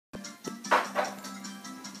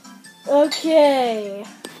Okay.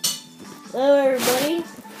 Hello everybody.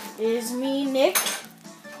 It is me, Nick.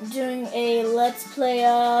 I'm doing a Let's Play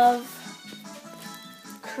of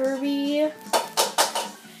Kirby.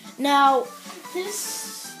 Now,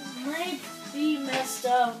 this might be messed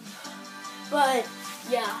up, but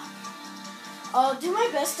yeah. I'll do my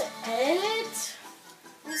best to edit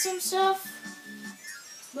and some stuff.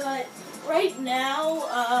 But right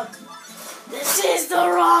now, this is the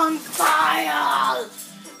wrong file!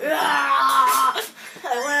 I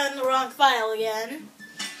went in the wrong file again.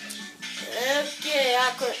 Okay,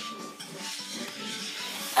 awkward.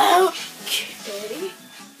 Okay.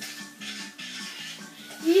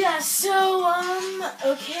 Yeah, so,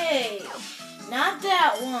 okay. Not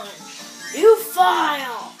that one. New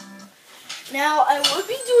file! Now, I would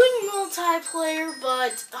be doing multiplayer,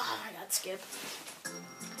 but, oh my god, skip.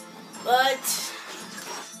 But,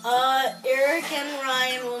 Eric and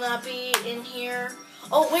Ryan will not be in here.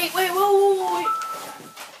 Oh, wait, whoa.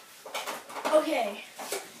 Okay.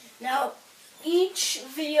 Now, each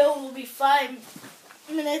video will be 5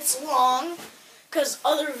 minutes long, because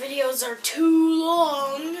other videos are too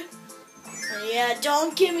long. Yeah,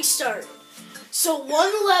 don't get me started. So, 1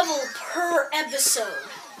 level per episode.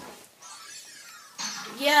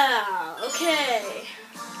 Yeah, okay.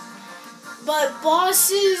 But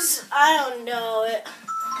bosses, I don't know.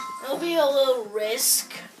 It'll be a little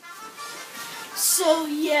risk. So,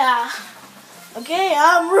 yeah. Okay,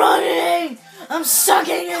 I'm running! I'm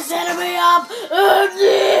sucking this enemy up!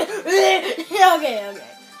 Okay.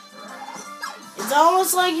 It's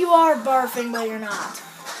almost like you are barfing, but you're not.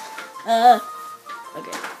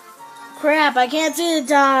 Okay. Crap, I can't see the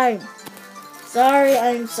time.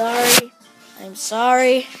 I'm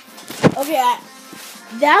sorry. Okay,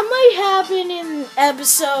 that might happen in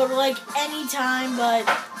episode, like, any time, but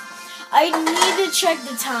I need to check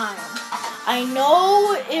the time. I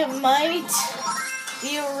know it might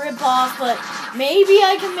be a ripoff, but maybe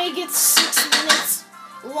I can make it 6 minutes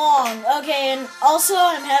long. Okay, and also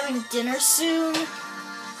I'm having dinner soon,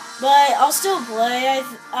 but I'll still play,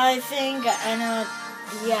 I think. I know,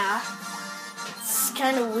 yeah. It's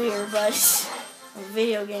kind of weird, but I'm a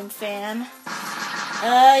video game fan.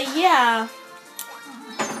 Yeah.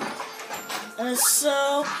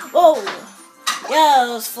 So, whoa. Yeah,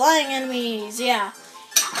 those flying enemies, yeah.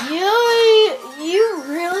 You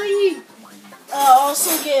really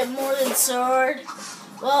also get more than sword.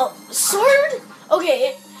 Well, sword,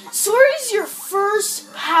 okay, sword is your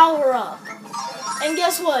first power-up. And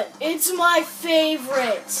guess what? It's my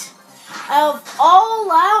favorite. Out of all,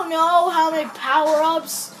 I don't know how many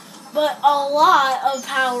power-ups, but a lot of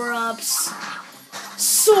power-ups.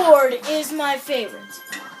 Sword is my favorite.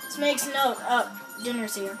 This makes note.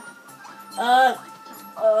 Dinner's here.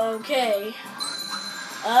 Okay.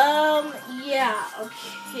 Yeah,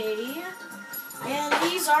 okay. And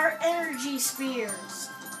these are energy spears.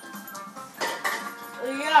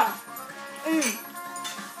 Yeah.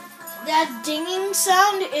 That dinging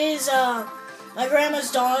sound is, my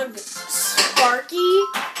grandma's dog, Sparky.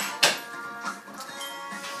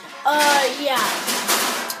 Yeah.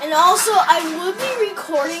 And also, I would be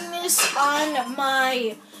recording this on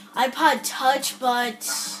my iPod Touch, but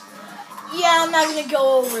yeah, I'm not gonna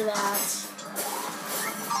go over that.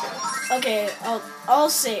 Okay, I'll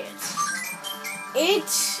say it.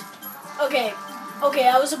 Okay,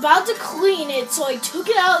 I was about to clean it, so I took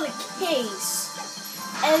it out of the case,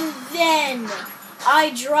 and then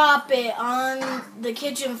I drop it on the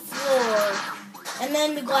kitchen floor, and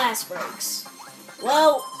then the glass breaks.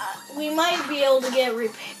 Well, we might be able to get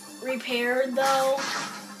repaired, though.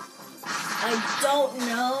 I don't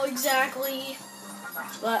know exactly,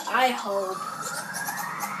 but I hope.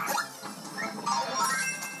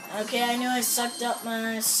 Okay, I knew I sucked up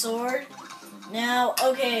my sword. Now,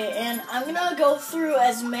 okay, and I'm gonna go through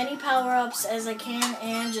as many power-ups as I can,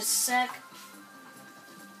 and just a sec.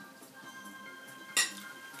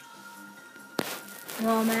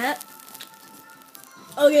 Well, I'm at.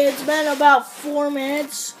 Okay, it's been about 4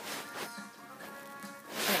 minutes.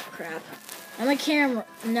 Oh, crap. And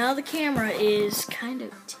now the camera is kind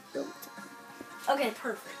of tilted. Okay,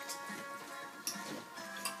 perfect.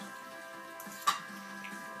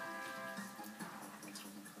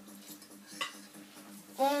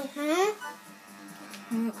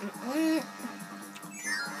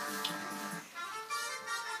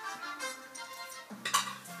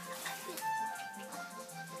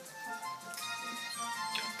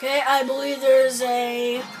 Okay, I believe there's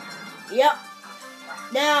a... Yep.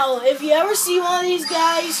 Now, if you ever see one of these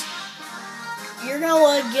guys, you're gonna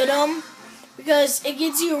want to get them, because it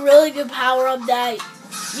gives you a really good power-up that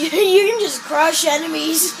you can just crush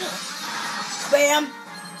enemies. Bam.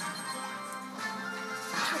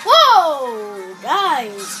 Whoa!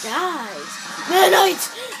 Guys. Midnight!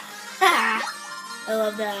 I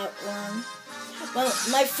love that one. Well,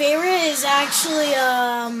 my favorite is actually,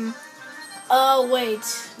 oh,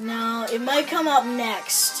 wait. No, it might come up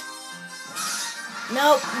next.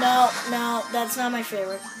 Nope, no, that's not my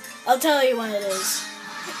favorite. I'll tell you when it is.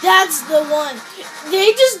 That's the one.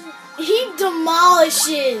 He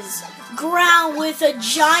demolishes ground with a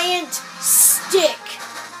giant stick.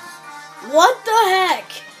 What the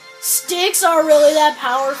heck? Sticks are really that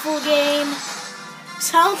powerful, game?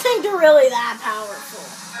 So I don't think they're really that powerful.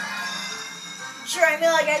 Sure, I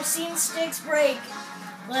mean, like, I've seen sticks break.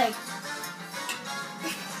 Like,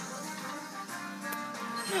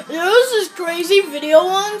 there was this crazy video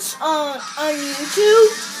once on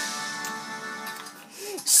YouTube.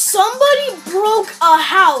 Somebody broke a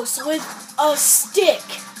house with a stick.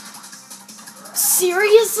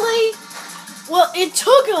 Seriously? Well, it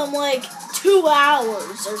took him like 2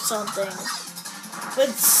 hours or something. But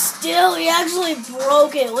still, he actually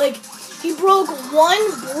broke it. Like, he broke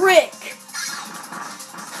one brick.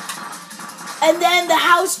 And then the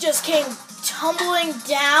house just came tumbling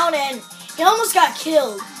down and he almost got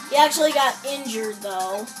killed. He actually got injured,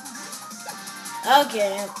 though.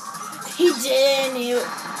 Okay. He didn't. He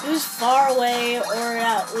was far away, or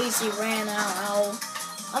at least he ran out.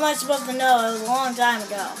 How am I supposed to know? It was a long time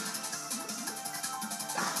ago.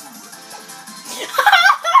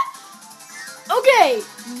 Okay,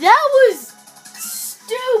 that was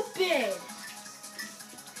stupid.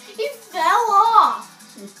 He fell off.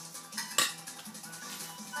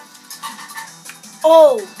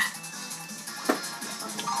 Oh.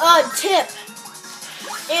 Tip.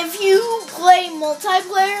 If you play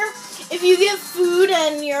multiplayer, if you get food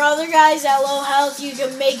and your other guy's at low health, you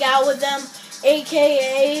can make out with them,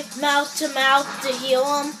 aka mouth to mouth to heal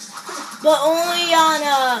them, but only on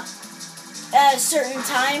a certain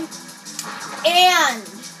time. And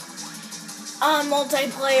on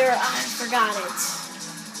multiplayer, I forgot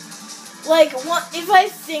it. Like, if I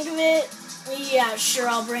think of it, yeah, sure,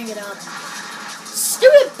 I'll bring it up.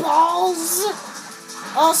 Stupid balls!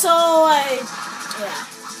 Also,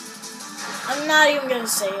 I'm not even gonna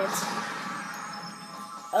say it.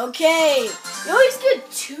 Okay, you always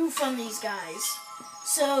get 2 from these guys.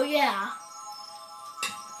 So, yeah.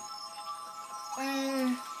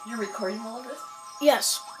 You're recording all of this?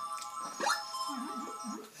 Yes.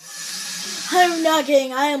 I'm not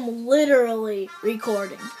kidding, I am literally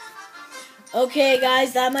recording. Okay,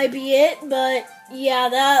 guys, that might be it, but yeah,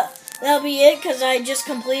 that'll be it, because I just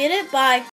completed it. Bye.